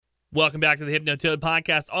Welcome back to the Hypnotoad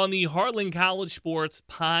Podcast on the Heartland College Sports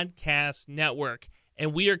Podcast Network.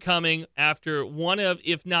 And we are coming after one of,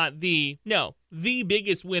 if not the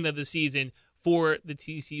biggest win of the season for the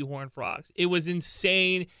TCU Horned Frogs. It was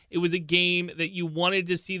insane. It was a game that you wanted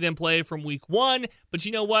to see them play from week 1. But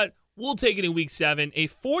you know what? We'll take it in week 7. A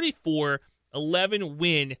 44-11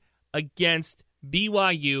 win against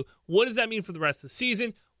BYU. What does that mean for the rest of the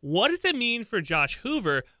season? What does it mean for Josh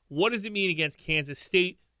Hoover? What does it mean against Kansas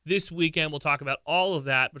State this weekend? We'll talk about all of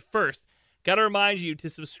that. But first, got to remind you to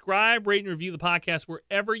subscribe, rate, and review the podcast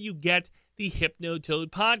wherever you get the Hypnotoad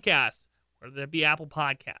Podcast, whether that be Apple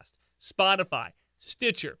Podcast, Spotify,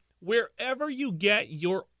 Stitcher, wherever you get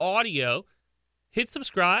your audio. Hit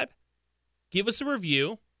subscribe, give us a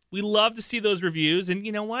review. We love to see those reviews, and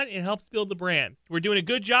you know what? It helps build the brand. We're doing a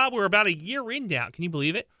good job. We're about a year in now. Can you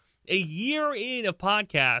believe it? A year in of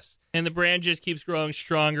podcasts, and the brand just keeps growing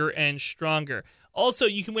stronger and stronger. Also,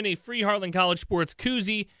 you can win a free Heartland College Sports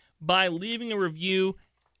koozie by leaving a review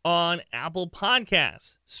on Apple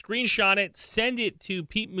Podcasts. Screenshot it, send it to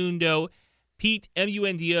Pete Mundo, Pete,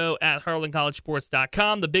 M-U-N-D-O, at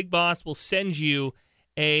heartlandcollegesports.com. The big boss will send you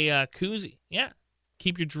a koozie. Yeah,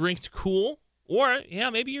 keep your drinks cool. Or, yeah,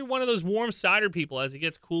 maybe you're one of those warm cider people as it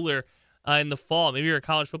gets cooler in the fall. Maybe you're a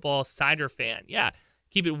college football cider fan. Yeah,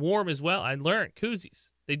 keep it warm as well. I learned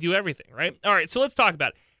koozies. They do everything, right? All right, so let's talk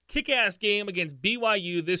about it. Kick-ass game against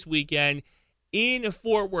BYU this weekend in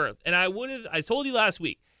Fort Worth. And I told you last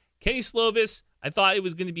week, Kenny Slovis, I thought it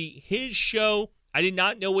was going to be his show. I did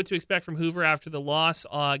not know what to expect from Hoover after the loss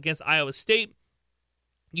against Iowa State.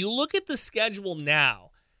 You look at the schedule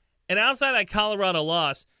now, and outside that Colorado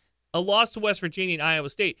loss, a loss to West Virginia and Iowa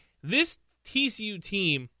State, this TCU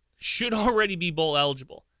team should already be bowl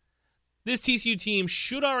eligible. This TCU team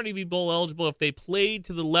should already be bowl eligible if they played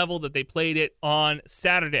to the level that they played it on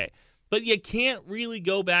Saturday. But you can't really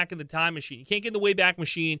go back in the time machine. You can't get in the Wayback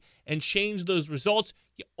Machine and change those results.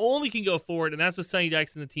 You only can go forward, and that's what Sonny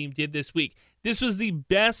Dykes and the team did this week. This was the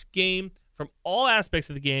best game from all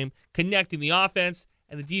aspects of the game, connecting the offense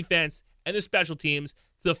and the defense and the special teams.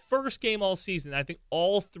 It's the first game all season. I think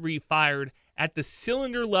all three fired at the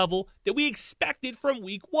cylinder level that we expected from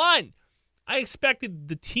week 1. I expected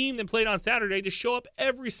the team that played on Saturday to show up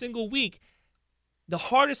every single week. The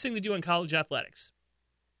hardest thing to do in college athletics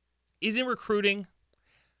isn't recruiting.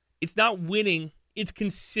 It's not winning. It's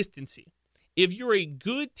consistency. If you're a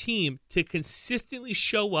good team to consistently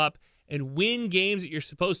show up and win games that you're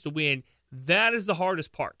supposed to win, that is the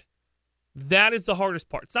hardest part. That is the hardest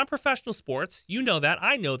part. It's not professional sports. You know that.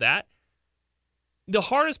 I know that. The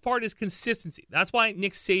hardest part is consistency. That's why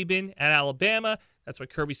Nick Saban at Alabama, that's why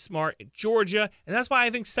Kirby Smart at Georgia, and that's why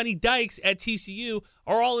I think Sonny Dykes at TCU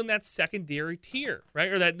are all in that secondary tier, right?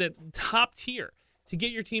 Or that top tier to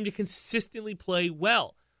get your team to consistently play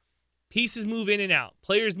well. Pieces move in and out.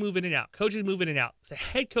 Players move in and out. Coaches move in and out. It's the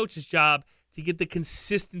head coach's job to get the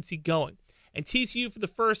consistency going. And TCU for the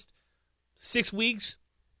first 6 weeks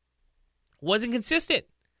wasn't consistent.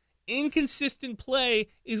 Inconsistent play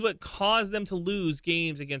is what caused them to lose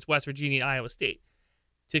games against West Virginia and Iowa State.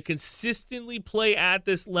 To consistently play at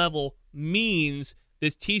this level means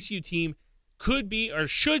this TCU team could be or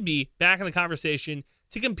should be back in the conversation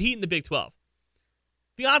to compete in the Big 12.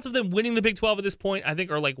 The odds of them winning the Big 12 at this point, I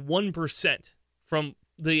think, are like 1% from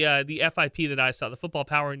the FIP that I saw, the Football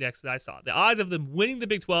Power Index that I saw. The odds of them winning the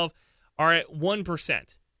Big 12 are at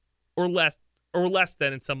 1% or less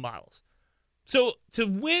than in some models. So to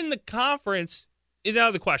win the conference is out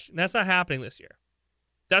of the question. That's not happening this year.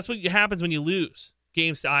 That's what happens when you lose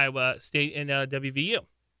games to Iowa State and WVU.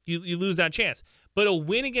 You lose that chance. But a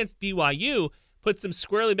win against BYU puts them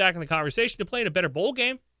squarely back in the conversation to play in a better bowl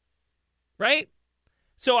game, right?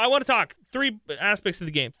 So I want to talk 3 aspects of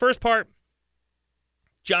the game. First part,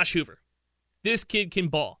 Josh Hoover. This kid can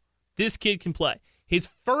ball. This kid can play. His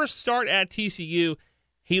first start at TCU,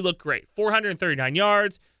 he looked great. 439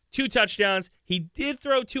 yards, 2 touchdowns. He did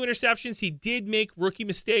throw 2 interceptions. He did make rookie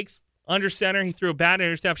mistakes under center. He threw a bad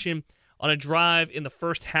interception on a drive in the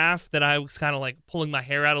first half that I was kind of like pulling my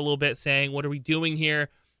hair out a little bit, saying, what are we doing here?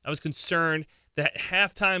 I was concerned that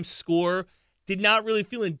halftime score did not really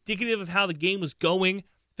feel indicative of how the game was going.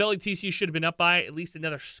 Felt like TCU should have been up by at least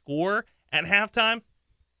another score at halftime.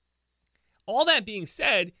 All that being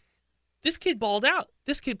said, this kid balled out.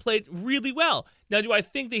 This kid played really well. Now, do I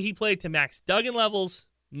think that he played to Max Duggan levels?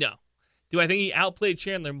 No. Do I think he outplayed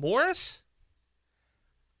Chandler Morris?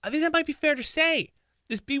 I think that might be fair to say.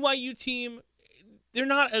 This BYU team, they're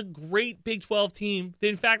not a great Big 12 team.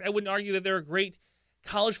 In fact, I wouldn't argue that they're a great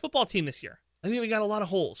college football team this year. I think we got a lot of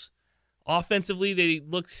holes. Offensively, they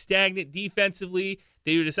look stagnant. Defensively,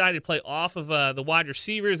 They decided to play off of the wide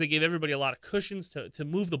receivers. They gave everybody a lot of cushions to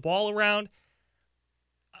move the ball around.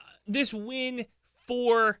 This win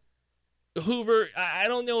for Hoover, I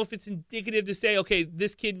don't know if it's indicative to say, okay,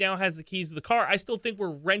 this kid now has the keys to the car. I still think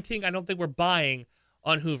we're renting. I don't think we're buying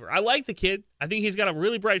on Hoover. I like the kid. I think he's got a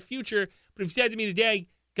really bright future. But if you said to me today,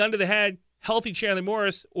 gun to the head, healthy Chandler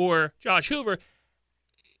Morris or Josh Hoover,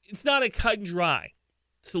 it's not a cut and dry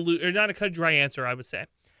salute, or not a cut and dry answer, I would say.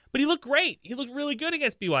 But he looked great. He looked really good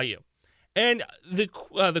against BYU. And the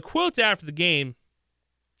quotes after the game,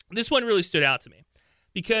 this one really stood out to me.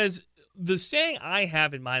 Because the saying I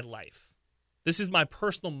have in my life, this is my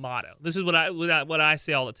personal motto. This is what I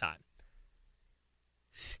say all the time.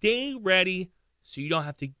 Stay ready so you don't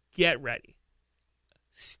have to get ready.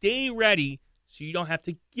 Stay ready so you don't have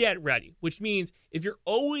to get ready, which means if you're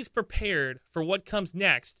always prepared for what comes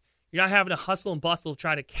next, you're not having to hustle and bustle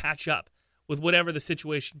trying to catch up with whatever the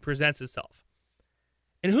situation presents itself.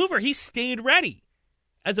 And Hoover, he stayed ready.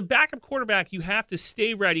 As a backup quarterback, you have to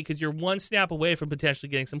stay ready because you're one snap away from potentially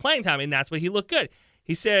getting some playing time, and that's why he looked good.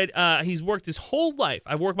 He said he's worked his whole life.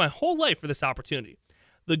 I've worked my whole life for this opportunity.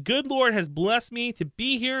 The good Lord has blessed me to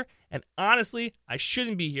be here, and honestly, I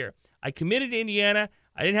shouldn't be here. I committed to Indiana.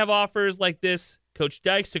 I didn't have offers like this. Coach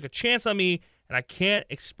Dykes took a chance on me, and I can't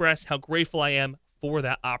express how grateful I am for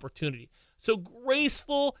that opportunity. So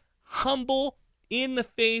graceful, humble, in the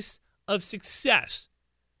face of success.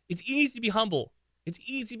 It's easy to be humble. It's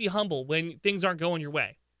easy to be humble when things aren't going your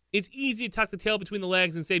way. It's easy to tuck the tail between the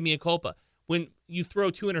legs and say mea culpa when you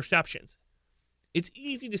throw 2 interceptions. It's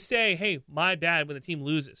easy to say, hey, my bad when the team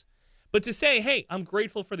loses. But to say, hey, I'm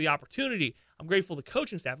grateful for the opportunity. I'm grateful to the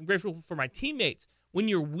coaching staff. I'm grateful for my teammates. When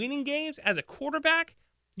you're winning games as a quarterback,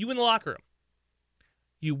 you win the locker room.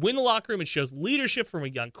 You win the locker room. It shows leadership from a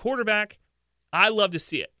young quarterback. I love to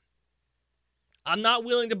see it. I'm not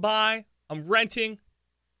willing to buy. I'm renting.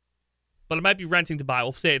 But I might be renting to buy.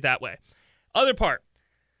 We'll say it that way. Other part.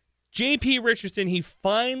 JP Richardson, he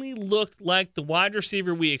finally looked like the wide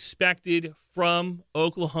receiver we expected from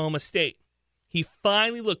Oklahoma State. He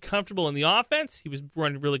finally looked comfortable in the offense. He was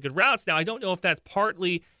running really good routes. Now, I don't know if that's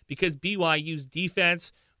partly because BYU's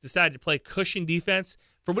defense decided to play cushion defense.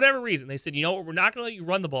 For whatever reason, they said, you know what, we're not going to let you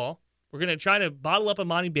run the ball. We're going to try to bottle up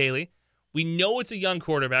Amani Bailey. We know it's a young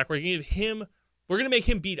quarterback. We're going to make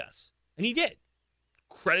him beat us. And he did.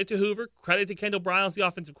 Credit to Hoover. Credit to Kendall Briles, the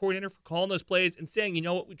offensive coordinator, for calling those plays and saying, you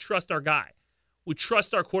know what, we trust our guy. We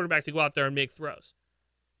trust our quarterback to go out there and make throws.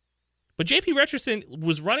 But JP Richardson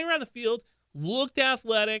was running around the field, looked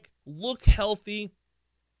athletic, looked healthy,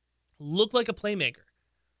 looked like a playmaker.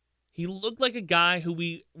 He looked like a guy who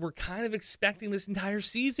we were kind of expecting this entire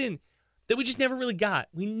season that we just never really got.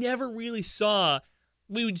 We never really saw.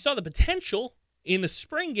 We saw the potential in the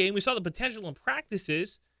spring game. We saw the potential in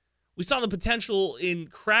practices. We saw the potential in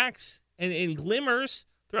cracks and in glimmers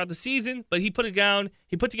throughout the season, but he put it down.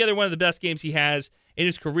 He put together one of the best games he has in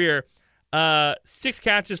his career. 6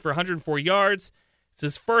 catches for 104 yards. It's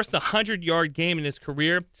his first 100-yard game in his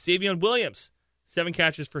career. Savion Williams, 7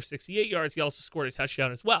 catches for 68 yards. He also scored a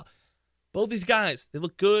touchdown as well. Both these guys, they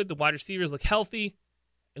look good. The wide receivers look healthy.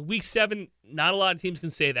 In Week 7, not a lot of teams can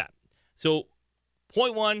say that. So,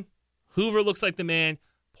 point 1, Hoover looks like the man.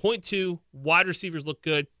 Point 2, wide receivers look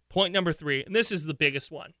good. Point number 3, and this is the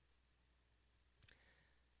biggest one.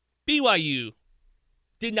 BYU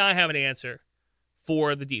did not have an answer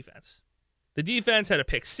for the defense. The defense had a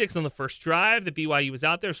pick 6 on the first drive. The BYU was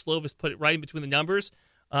out there. Slovis put it right in between the numbers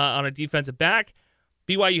on a defensive back.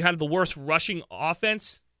 BYU had the worst rushing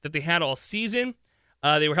offense that they had all season.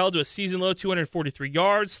 They were held to a season low 243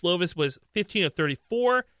 yards. Slovis was 15 of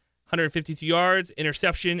 34, 152 yards,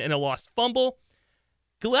 interception, and a lost fumble.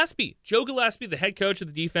 Joe Gillespie, the head coach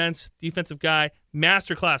of the defensive guy,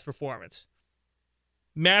 masterclass performance.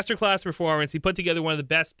 He put together one of the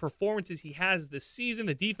best performances he has this season.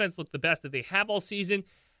 The defense looked the best that they have all season.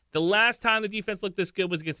 The last time the defense looked this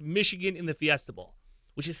good was against Michigan in the Fiesta Bowl,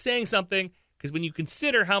 which is saying something because when you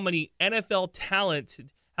consider how much NFL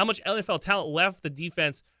talent left the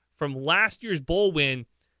defense from last year's bowl win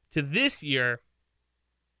to this year,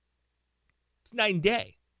 it's night and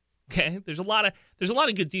day. Okay, there's a lot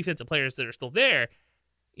of good defensive players that are still there.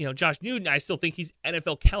 You know, Josh Newton, I still think he's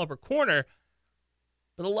NFL caliber corner,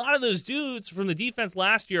 but a lot of those dudes from the defense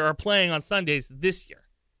last year are playing on Sundays this year.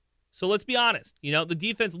 So let's be honest. You know, the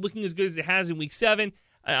defense looking as good as it has in Week 7,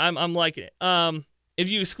 I'm liking it. If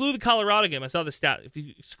you exclude the Colorado game, I saw the stat. If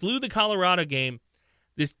you exclude the Colorado game,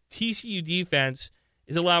 this TCU defense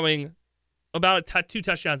is allowing about 2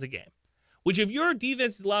 touchdowns a game. Which if your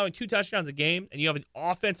defense is allowing 2 touchdowns a game and you have an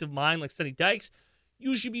offensive mind like Sonny Dykes,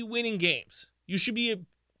 you should be winning games. You should be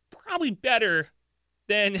probably better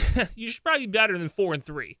then you should probably be better than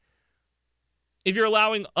 4-3. If you're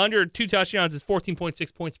allowing under 2 touchdowns, it's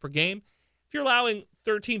 14.6 points per game. If you're allowing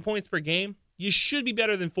 13 points per game, you should be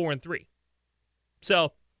better than 4-3.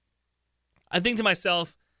 So I think to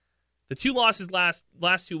myself, the 2 losses last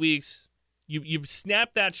 2 weeks, you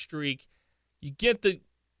snap that streak, you get the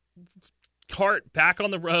cart back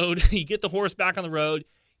on the road, you get the horse back on the road,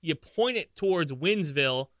 you point it towards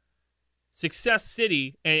Winsville, Success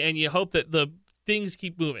City, and you hope that the things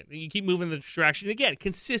keep moving. You keep moving in the direction. And again,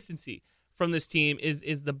 consistency from this team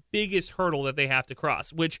is the biggest hurdle that they have to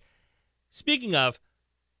cross, which, speaking of,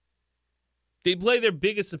 they play their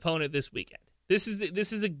biggest opponent this weekend. This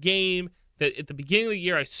is a game that at the beginning of the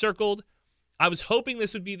year I circled. I was hoping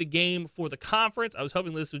this would be the game for the conference. I was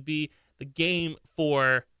hoping this would be the game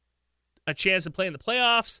for a chance to play in the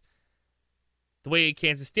playoffs. The way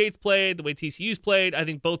Kansas State's played, the way TCU's played, I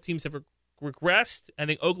think both teams have regressed. I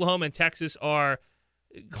think Oklahoma and Texas are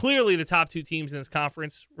clearly the top 2 teams in this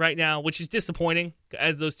conference right now, which is disappointing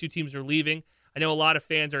as those 2 teams are leaving. I know a lot of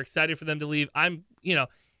fans are excited for them to leave. I'm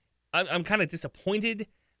kind of disappointed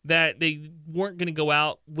that they weren't going to go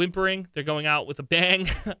out whimpering. They're going out with a bang,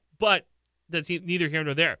 but that's neither here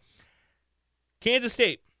nor there. Kansas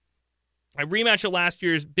State, a rematch of last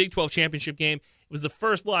year's Big 12 championship game. It was the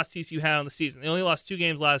first loss TCU had on the season. They only lost 2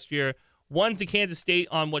 games last year. One to Kansas State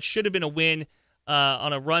on what should have been a win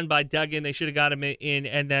on a run by Duggan. They should have got him in,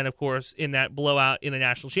 and then, of course, in that blowout in the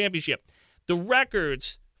national championship. The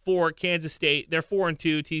records for Kansas State, they're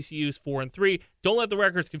 4-2. TCU's 4-3. Don't let the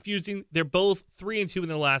records confuse you. They're both 3-2 in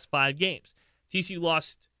their last 5 games. TCU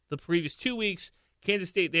lost the previous 2 weeks. Kansas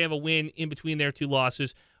State, they have a win in between their 2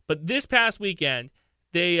 losses. But this past weekend,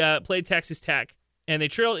 they played Texas Tech, and they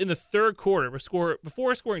trailed in the third quarter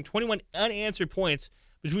before scoring 21 unanswered points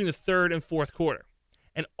between the third and fourth quarter.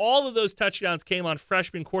 And all of those touchdowns came on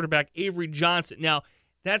freshman quarterback Avery Johnson. Now,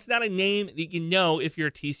 that's not a name that you know if you're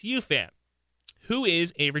a TCU fan. Who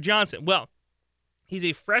is Avery Johnson? Well, he's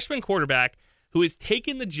a freshman quarterback who has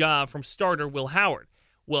taken the job from starter Will Howard.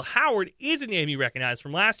 Will Howard is a name you recognize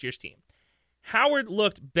from last year's team. Howard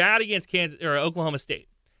looked bad against Oklahoma State.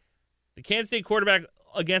 The Kansas State quarterback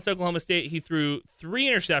against Oklahoma State, he threw 3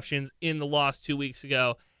 interceptions in the loss 2 weeks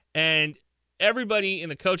ago, and everybody in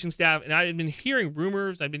the coaching staff, and I've been hearing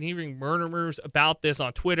rumors, I've been hearing murmurs about this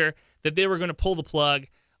on Twitter, that they were going to pull the plug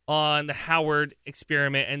on the Howard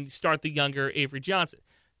experiment and start the younger Avery Johnson.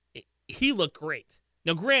 He looked great.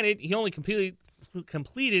 Now, granted, he only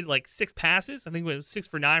completed like 6 passes. I think it was 6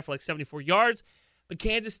 for 9 for like 74 yards. But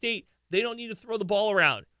Kansas State, they don't need to throw the ball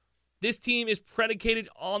around. This team is predicated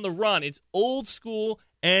on the run. It's old school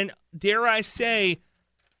and, dare I say,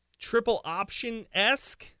 triple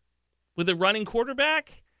option-esque with a running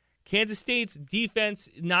quarterback. Kansas State's defense,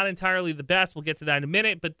 not entirely the best. We'll get to that in a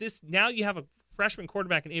minute. But now you have a freshman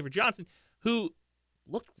quarterback in Avery Johnson who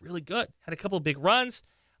looked really good. Had a couple of big runs.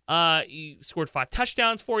 He scored 5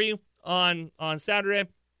 touchdowns for you on Saturday.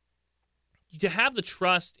 To have the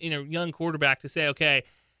trust in a young quarterback to say, okay,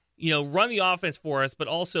 run the offense for us, but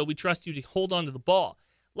also we trust you to hold on to the ball.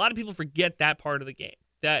 A lot of people forget that part of the game,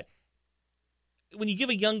 that when you give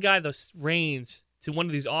a young guy the reins to one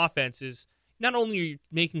of these offenses, not only are you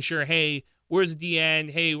making sure, hey, where's the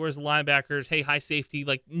DN? Hey, where's the linebackers? Hey, high safety.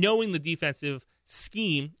 Like knowing the defensive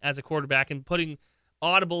scheme as a quarterback and putting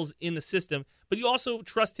audibles in the system, but you also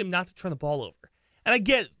trust him not to turn the ball over. And I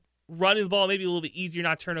get running the ball maybe a little bit easier,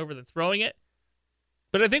 not turnover than throwing it.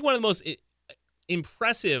 But I think one of the most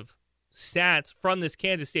impressive stats from this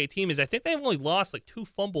Kansas State team is I think they've only lost like 2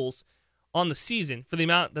 fumbles on the season for the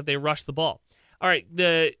amount that they rushed the ball. All right,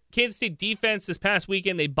 the Kansas State defense this past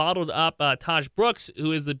weekend, they bottled up Taj Brooks,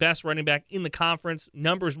 who is the best running back in the conference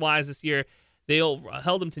numbers-wise this year. They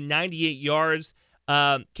held him to 98 yards.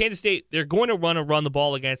 Kansas State, they're going to run the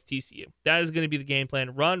ball against TCU. That is going to be the game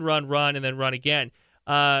plan. Run, and then run again.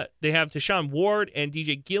 They have Tashawn Ward and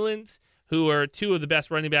DJ Gillens, who are 2 of the best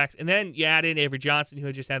running backs. And then you add in Avery Johnson,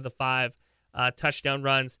 who just had the 5 touchdown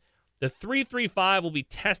runs. The 3-3-5 will be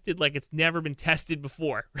tested like it's never been tested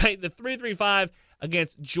before, right? The 3-3-5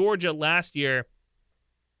 against Georgia last year,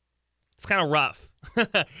 it's kind of rough.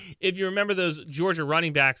 If you remember those Georgia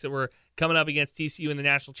running backs that were coming up against TCU in the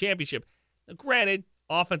national championship, now, granted,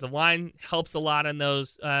 offensive line helps a lot in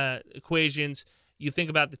those equations. You think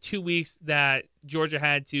about the 2 weeks that Georgia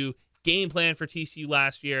had to game plan for TCU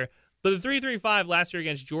last year. But the 3-3-5 last year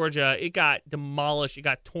against Georgia, it got demolished. It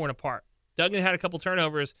got torn apart. Duggan had a couple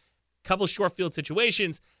turnovers, couple short field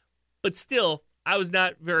situations, but still, I was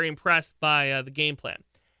not very impressed by the game plan.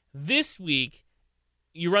 This week,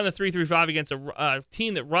 you run the 3-3-5 against a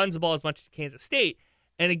team that runs the ball as much as Kansas State.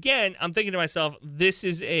 And again, I'm thinking to myself, this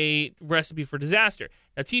is a recipe for disaster.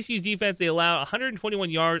 Now, TCU's defense, they allow 121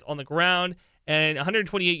 yards on the ground and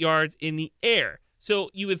 128 yards in the air. So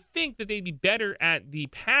you would think that they'd be better at the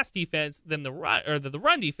pass defense than the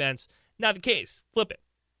run defense. Not the case. Flip it.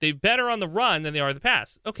 They're better on the run than they are the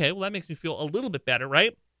pass. Okay, well, that makes me feel a little bit better,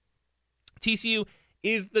 right? TCU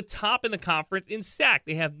is the top in the conference in sack.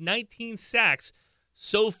 They have 19 sacks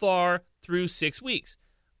so far through 6 weeks.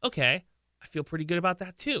 Okay, I feel pretty good about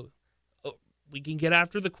that too. We can get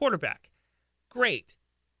after the quarterback. Great.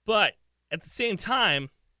 But at the same time,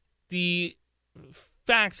 the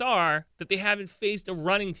facts are that they haven't faced a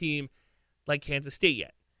running team like Kansas State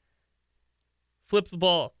yet. Flip the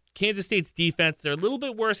ball. Kansas State's defense, they're a little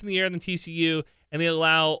bit worse in the air than TCU, and they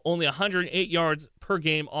allow only 108 yards per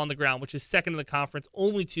game on the ground, which is second in the conference,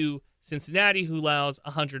 only to Cincinnati, who allows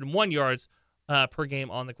 101 yards per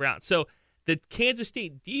game on the ground. So the Kansas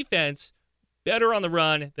State defense, better on the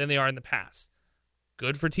run than they are in the pass.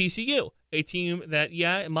 Good for TCU, a team that,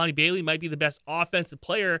 Monty Bailey might be the best offensive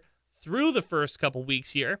player through the first couple weeks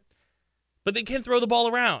here, but they can throw the ball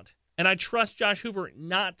around. And I trust Josh Hoover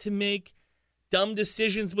not to make dumb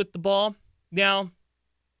decisions with the ball. Now,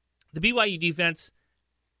 the BYU defense,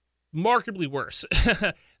 markedly worse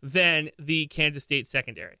than the Kansas State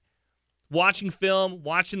secondary. Watching film,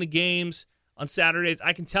 watching the games on Saturdays,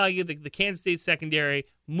 I can tell you that the Kansas State secondary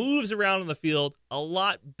moves around on the field a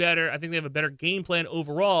lot better. I think they have a better game plan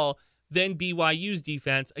overall than BYU's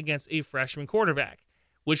defense against a freshman quarterback,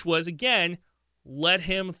 which was, again, let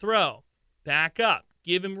him throw, back up,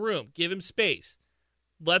 give him room, give him space,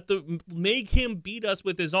 make him beat us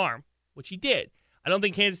with his arm, which he did. I don't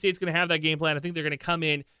think Kansas State's going to have that game plan. I think they're going to come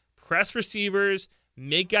in, press receivers,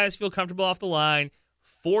 make guys feel comfortable off the line,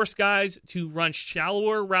 force guys to run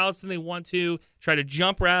shallower routes than they want to, try to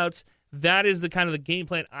jump routes. That is the kind of the game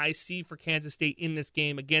plan I see for Kansas State in this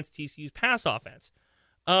game against TCU's pass offense.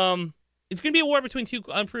 It's going to be a war between two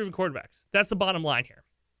unproven quarterbacks. That's the bottom line here.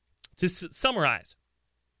 To summarize,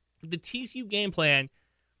 the TCU game plan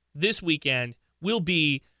this weekend will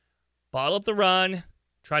be bottle up the run,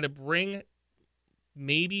 try to bring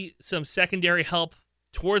maybe some secondary help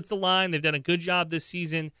towards the line. They've done a good job this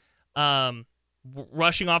season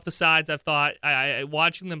rushing off the sides. I've thought,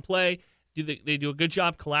 watching them play, they do a good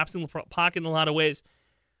job collapsing the pocket in a lot of ways.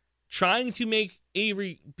 Trying to make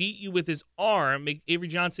Avery beat you with his arm, make Avery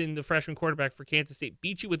Johnson, the freshman quarterback for Kansas State,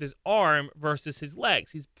 beat you with his arm versus his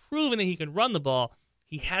legs. He's proven that he can run the ball.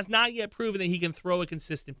 He has not yet proven that he can throw a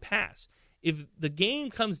consistent pass. If the game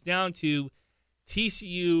comes down to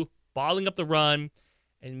TCU balling up the run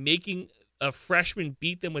and making a freshman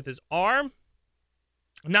beat them with his arm,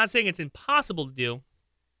 I'm not saying it's impossible to do.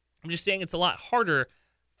 I'm just saying it's a lot harder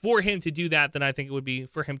for him to do that than I think it would be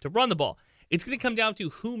for him to run the ball. It's going to come down to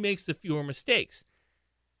who makes the fewer mistakes.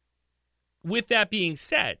 With that being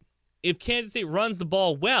said, if Kansas State runs the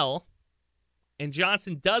ball well and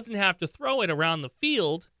Johnson doesn't have to throw it around the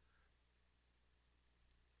field,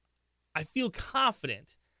 I feel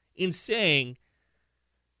confident in saying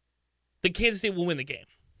that Kansas State will win the game.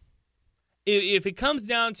 If it comes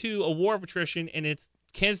down to a war of attrition and it's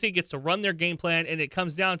Kansas State gets to run their game plan and it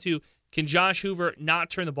comes down to can Josh Hoover not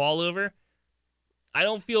turn the ball over, I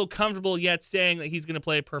don't feel comfortable yet saying that he's going to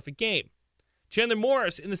play a perfect game. Chandler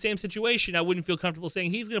Morris, in the same situation, I wouldn't feel comfortable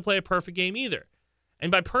saying he's going to play a perfect game either. And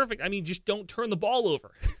by perfect, I mean just don't turn the ball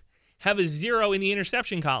over. Have a 0 in the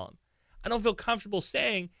interception column. I don't feel comfortable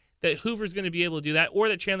saying that Hoover's going to be able to do that or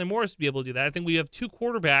that Chandler Morris will be able to do that. I think we have two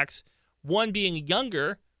quarterbacks, one being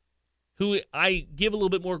younger, who I give a little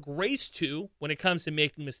bit more grace to when it comes to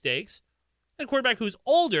making mistakes, and a quarterback who's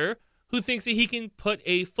older, who thinks that he can put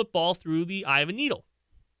a football through the eye of a needle.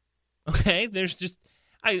 Okay?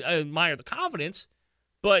 I admire the confidence,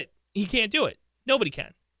 but he can't do it. Nobody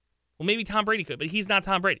can. Well, maybe Tom Brady could, but he's not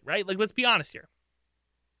Tom Brady, right? Like, let's be honest here.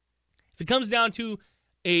 If it comes down to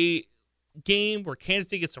a game where Kansas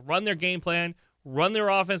State gets to run their game plan, run their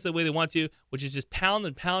offense the way they want to, which is just pound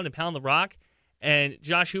and pound and pound the rock, and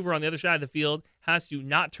Josh Hoover on the other side of the field has to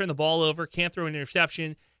not turn the ball over, can't throw an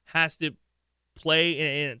interception, has to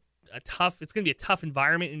play in it's going to be a tough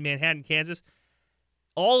environment in Manhattan, Kansas.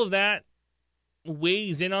 All of that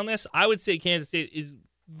weighs in on this. I would say Kansas State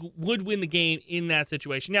would win the game in that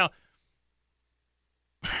situation. Now,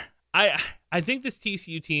 I think this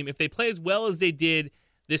TCU team, if they play as well as they did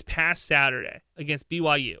this past Saturday against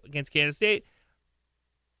BYU, against Kansas State,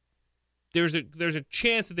 there's a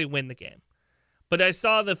chance that they win the game. But I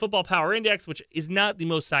saw the Football Power Index, which is not the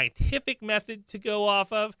most scientific method to go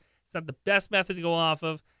off of. It's not the best method to go off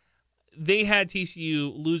of. They had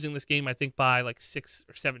TCU losing this game, I think, by like 6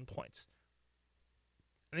 or 7 points.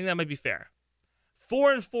 I think that might be fair.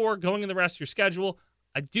 4-4 going in the rest of your schedule.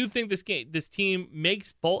 I do think this team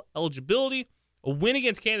makes bowl eligibility. A win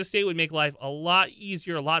against Kansas State would make life a lot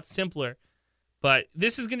easier, a lot simpler. But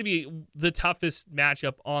this is going to be the toughest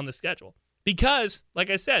matchup on the schedule because, like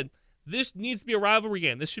I said, this needs to be a rivalry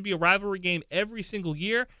game. This should be a rivalry game every single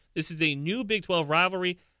year. This is a new Big 12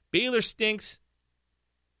 rivalry. Baylor stinks.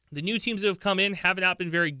 The new teams that have come in have not been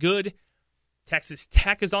very good. Texas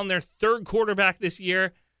Tech is on their third quarterback this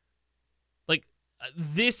year.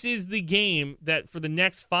 This is the game that for the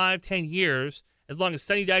next 5-10 years, as long as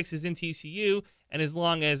Sonny Dykes is in TCU and as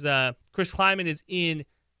long as Chris Kleiman is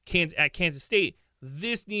at Kansas State,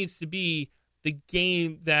 this needs to be the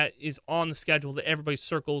game that is on the schedule that everybody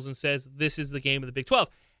circles and says this is the game of the Big 12.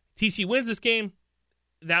 TCU wins this game,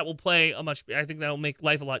 that will play I think that will make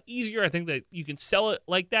life a lot easier. I think that you can sell it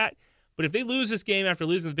like that. But if they lose this game after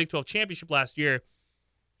losing the Big 12 championship last year,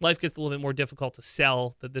 life gets a little bit more difficult to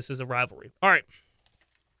sell that this is a rivalry. All right.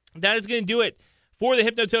 That is going to do it for the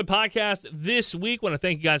Hypnotoad podcast this week. I want to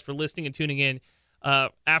thank you guys for listening and tuning in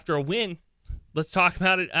after a win. Let's talk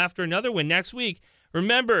about it after another win next week.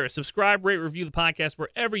 Remember, subscribe, rate, review the podcast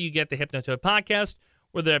wherever you get the Hypnotoad podcast,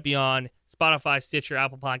 whether that be on Spotify, Stitcher,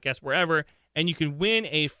 Apple Podcasts, wherever. And you can win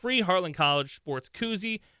a free Heartland College sports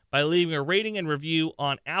koozie by leaving a rating and review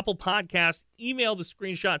on Apple Podcasts. Email the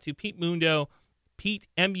screenshot to Pete Mundo, Pete,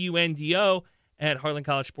 M-U-N-D-O, at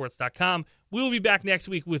heartlandcollegesports.com. We will be back next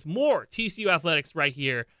week with more TCU athletics right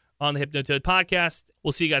here on the Hypnotoad podcast.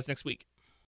 We'll see you guys next week.